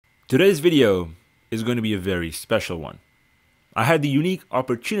Today's video is going to be a very special one. I had the unique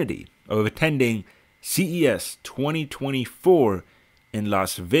opportunity of attending CES 2024 in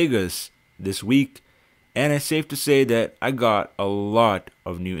Las Vegas this week, and it's safe to say that I got a lot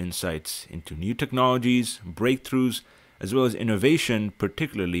of new insights into new technologies, breakthroughs, as well as innovation,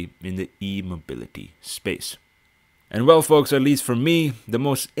 particularly in the e-mobility space. And well, folks, at least for me, the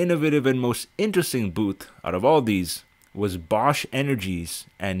most innovative and most interesting booth out of all these was Bosch Energy's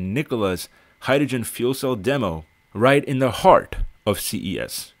and Nikola's hydrogen fuel cell demo right in the heart of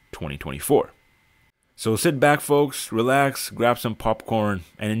CES 2024. So sit back, folks, relax, grab some popcorn,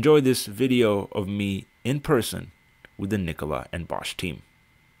 and enjoy this video of me in person with the Nikola and Bosch team.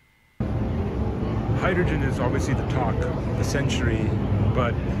 Hydrogen is obviously the talk of the century,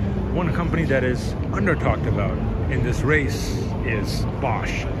 but one company that is under-talked about in this race is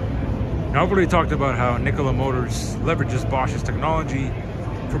Bosch. Now, I've already talked about how Nikola Motors leverages Bosch's technology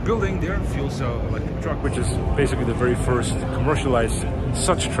for building their fuel cell electric truck, which is basically the very first commercialized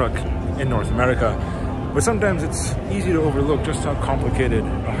such truck in North America. But sometimes it's easy to overlook just how complicated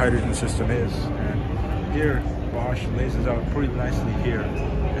a hydrogen system is. And here, Bosch lays it out pretty nicely here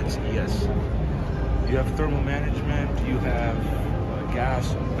at CES. You have thermal management, you have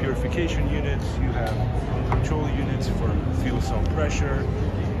gas purification units, you have control units for fuel cell pressure,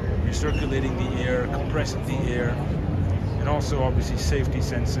 recirculating the air, compressing the air, and also obviously safety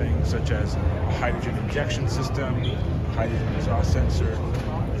sensing such as a hydrogen injection system, hydrogen exhaust sensor,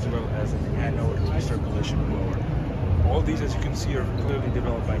 as well as an anode recirculation blower. All these, as you can see, are clearly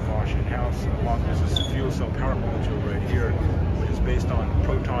developed by Bosch in-house, along with this fuel cell power module right here, which is based on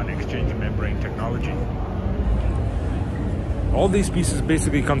proton exchange membrane technology. All these pieces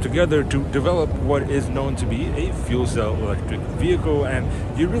basically come together to develop what is known to be a fuel cell electric vehicle, and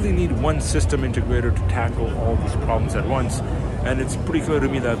you really need one system integrator to tackle all these problems at once. And it's pretty clear to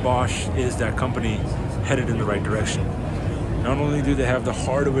me that Bosch is that company headed in the right direction. Not only do they have the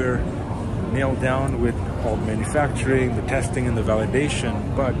hardware nailed down with all the manufacturing, the testing, and the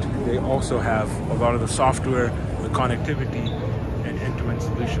validation, but they also have a lot of the software, the connectivity, and end-to-end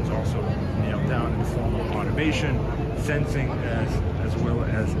solutions also nailed down in the form of automation, sensing, as well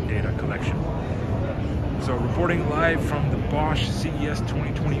as data collection. So reporting live from the Bosch CES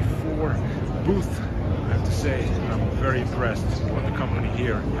 2024 booth, I have to say I'm very impressed with what the company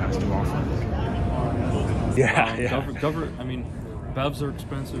here has to offer. I mean, BEVs are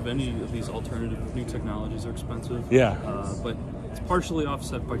expensive. Any of these alternative new technologies are expensive. Yeah. But it's partially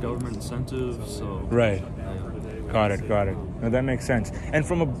offset by government incentives. So right. Got it. Now that makes sense. And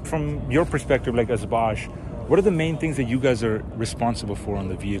from your perspective, like as Bosch, what are the main things that you guys are responsible for on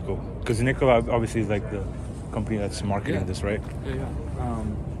the vehicle? Because Nikola obviously is like the company that's marketing this, right?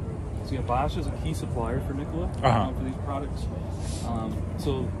 So Bosch is a key supplier for Nikola for these products.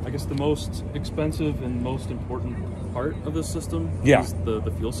 So I guess the most expensive and most important part of this system is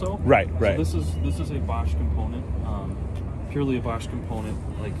the fuel cell. Right. So this is a Bosch component, purely a Bosch component.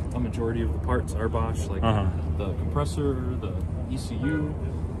 Like a majority of the parts are Bosch, like the compressor, the ECU.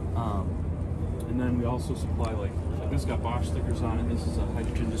 And then we also supply like this got Bosch stickers on it. This is a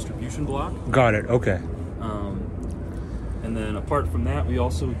hydrogen distribution block. Got it. Okay. And then apart from that, we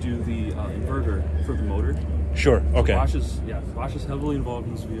also do the inverter for the motor. Sure. Okay. So Bosch is heavily involved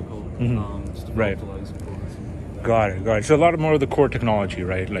in this vehicle. Right. Got it. So a lot more of the core technology,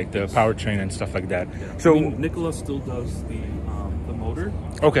 right? Like the powertrain and stuff like that. Yeah. So I mean, Nikola still does the motor.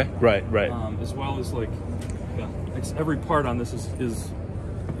 Okay. Right. As well as like every part on this is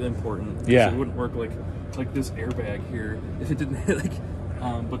important. Yeah. So it wouldn't work like this airbag here if it didn't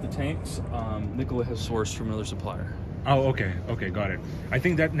but the tanks Nikola has sourced from another supplier. Oh, okay, got it. I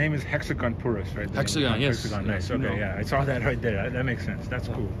think that name is Hexagon Purus, right? Hexagon, yes. Hexagon, nice. Okay, yeah, I saw that right there. That makes sense. That's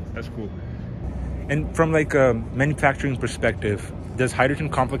cool. And from like a manufacturing perspective, does hydrogen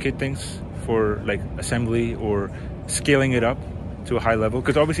complicate things for like assembly or scaling it up to a high level?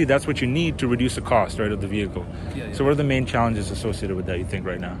 Because obviously that's what you need to reduce the cost, right, of the vehicle. Yeah. So what are the main challenges associated with that, you think,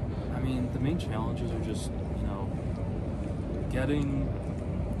 right now? I mean, the main challenges are just, getting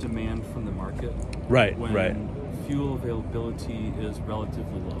demand from the market. Right. Fuel availability is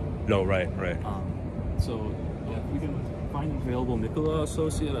relatively low. Right. So if we can find an available Nikola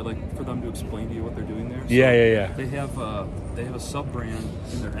associate, I'd like for them to explain to you what they're doing there. So Yeah. They have a sub-brand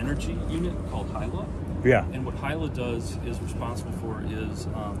in their energy unit called Hyla. Yeah. And what Hyla is responsible for is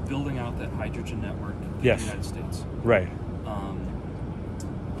building out that hydrogen network in the United States. Right.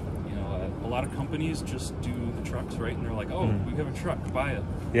 A lot of companies just do the trucks, right? And they're like, oh, we have a truck, buy it.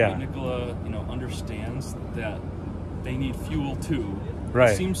 Yeah. But Nikola, understands that they need fuel too.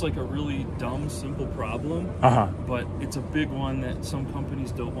 It seems like a really dumb, simple problem, but it's a big one that some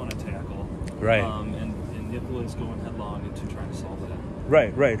companies don't want to tackle. Right. And Nikola's going headlong into trying to solve that.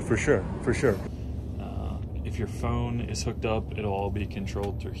 Right, for sure. If your phone is hooked up, it'll all be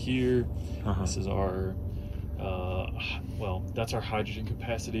controlled through here. This is our, well, that's our hydrogen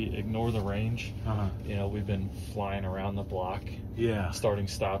capacity. Ignore the range. You know, we've been flying around the block. Yeah. Starting,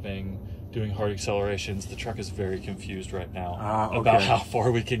 stopping, doing hard accelerations. The truck is very confused right now about how far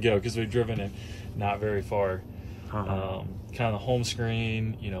we can go because we've driven it not very far. Kind of the home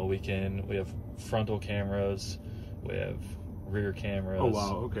screen, you know, we have frontal cameras, we have rear cameras. Oh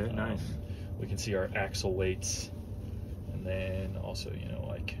wow, okay, nice. We can see our axle weights, and then also, you know,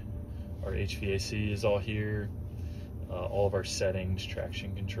 like our HVAC is all here, all of our settings,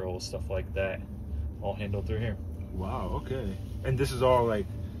 traction control, stuff like that, all handled through here. Wow, okay. And this is all like,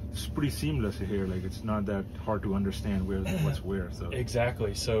 it's pretty seamless here, like it's not that hard to understand what's where. So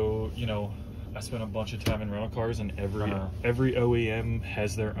exactly. So, you know, I spent a bunch of time in rental cars, and every OEM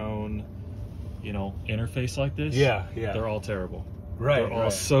has their own, you know, interface like this. Yeah. They're all terrible. Right. They're all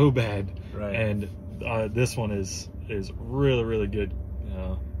so bad. Right. And this one is really, really good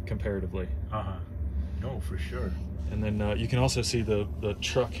comparatively. No, for sure. And then you can also see the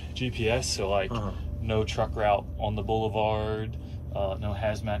truck GPS. So like no truck route on the boulevard, no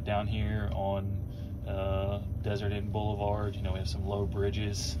hazmat down here on Desert Inn Boulevard. You know, we have some low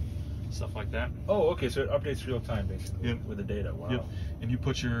bridges, stuff like that. Oh, okay. So it updates real time basically with the data. Wow. Yep. And you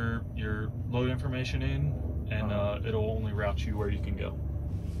put your load information in, and it'll only route you where you can go.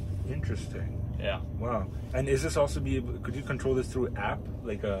 Interesting. Yeah. Wow. And is this also could you control this through app,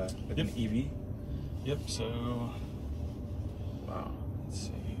 like an EV? Yep. So, wow. Let's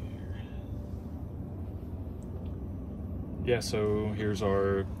see here. Yeah. So here's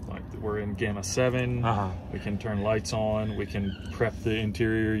our, like, we're in Gamma 7. We can turn lights on. We can prep the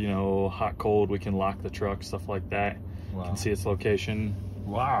interior. You know, hot, cold. We can lock the truck, stuff like that. Wow. You can see its location.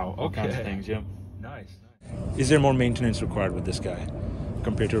 Wow. Okay. All kinds of things. Yep. Nice. Is there more maintenance required with this guy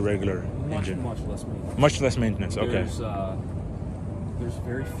compared to a regular engine? Much less maintenance. Much less maintenance. Okay. There's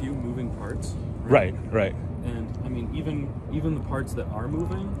very few moving parts. Right. And I mean, even the parts that are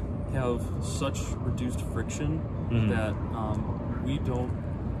moving have such reduced friction that we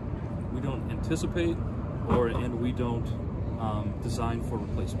don't anticipate, and we don't design for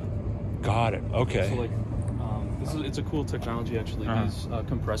replacement. Got it. Okay. So like, it's a cool technology actually. These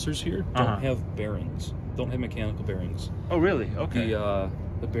compressors here don't have bearings, don't have mechanical bearings. Oh really? Okay.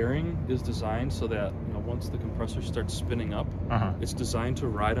 The bearing is designed so that, you know, once the compressor starts spinning up, it's designed to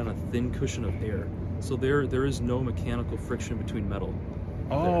ride on a thin cushion of air. So there is no mechanical friction between metal.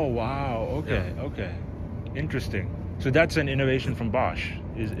 Oh wow. Okay. Yeah. Okay. Interesting. So that's an innovation from Bosch.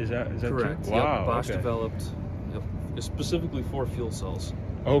 Is that correct? True? Wow. Yep. Bosch developed specifically for fuel cells.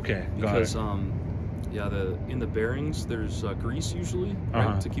 Okay. Because in the bearings there's grease usually,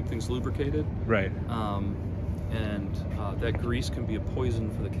 right, to keep things lubricated. Right. And that grease can be a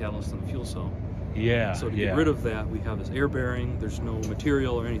poison for the catalyst in the fuel cell. Yeah. So to get rid of that, we have this air bearing. There's no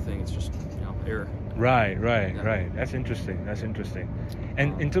material or anything. It's just, you know, air. Right. That's interesting.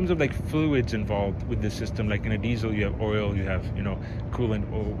 And in terms of like fluids involved with this system, like in a diesel, you have oil, you have, you know, coolant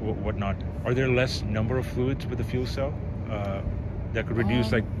or whatnot. Are there less number of fluids with the fuel cell that could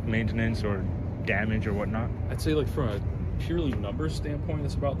reduce like maintenance or damage or whatnot? I'd say like from a purely numbers standpoint,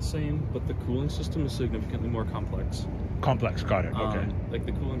 it's about the same, but the cooling system is significantly more complex. Got it. Okay. Like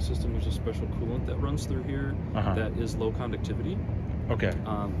the cooling system, there's a special coolant that runs through here that is low conductivity. Okay.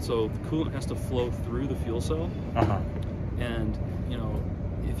 So the coolant has to flow through the fuel cell. And, you know,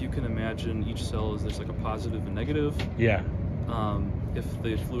 if you can imagine, each cell there's like a positive and negative. Yeah. If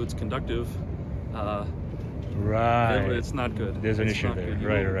the fluid's conductive, right, it's not good. There's an issue there.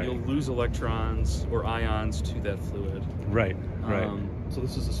 Right. You'll lose electrons or ions to that fluid. Right. So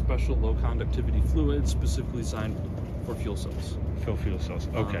this is a special low conductivity fluid specifically designed for fuel cells. Fuel cells.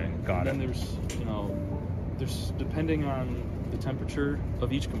 Okay, got it. And then there's depending on the temperature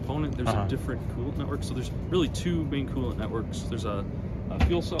of each component, there's a different coolant network. So there's really two main coolant networks. There's a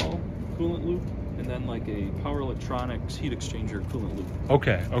fuel cell coolant loop, and then like a power electronics heat exchanger coolant loop.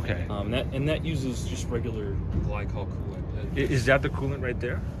 Okay. And that uses just regular glycol coolant. Is that the coolant right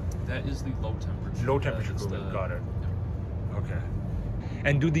there? That is the low temperature. Low temperature coolant. Got it. Yeah. Okay.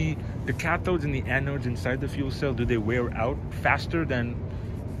 And do the cathodes and the anodes inside the fuel cell, do they wear out faster than,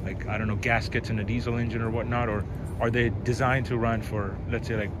 like, I don't know, gaskets in a diesel engine or whatnot, or are they designed to run for, let's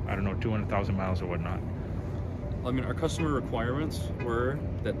say, like, I don't know, 200,000 miles or whatnot? I mean, our customer requirements were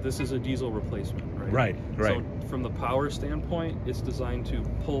that this is a diesel replacement, right? Right. So from the power standpoint, it's designed to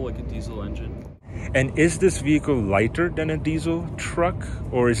pull like a diesel engine. And is this vehicle lighter than a diesel truck,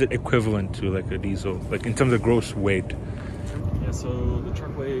 or is it equivalent to like a diesel, like in terms of gross weight? Yeah, so the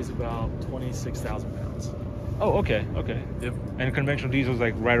truck weighs about 26,000 pounds. Oh, okay, okay. Yep. And conventional diesel's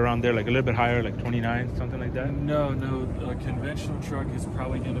like right around there, like a little bit higher, like 29, something like that? No, a conventional truck is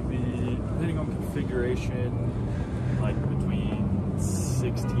probably going to be, depending on configuration, like between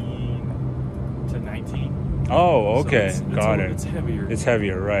 16 to 19. Oh, okay, so got it. It's heavier. It's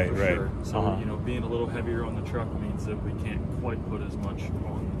heavier, right, right. Sure. So, you know, being a little heavier on the truck means that we can't quite put as much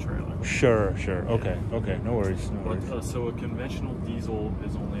on the trailer. Sure, sure. Okay, okay. No worries, no worries. But, so a conventional diesel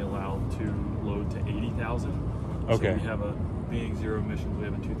is only allowed to load to 80,000. Okay. So we have being zero emissions, we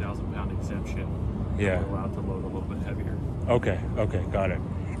have a 2,000 pound exemption. Yeah. We're allowed to load a little bit heavier. Okay, okay, got it.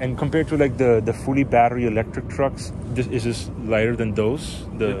 And compared to like the fully battery electric trucks, is this lighter than those?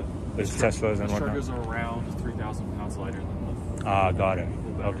 The Teslas and whatnot? This truck is around 3,000 pounds lighter than the got it.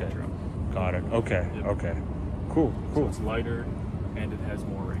 battery Okay. truck. Got it. Okay, Yep. okay. Cool, So cool. it's lighter and it has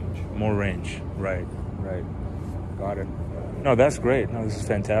more range. More range, right, right. Got it. No, that's great. No, this is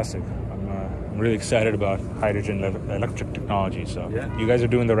fantastic. I'm really excited about hydrogen electric technology. So Yeah. you guys are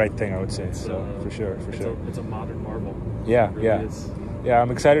doing the right thing, I would say. So for sure, for sure. It's a modern marvel. Yeah, It really yeah. is. Yeah,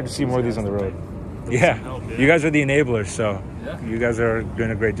 I'm excited to see more of these on the road. Yeah, help, yeah. you guys are the enablers, so Yeah. you guys are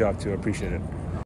doing a great job too. I appreciate it.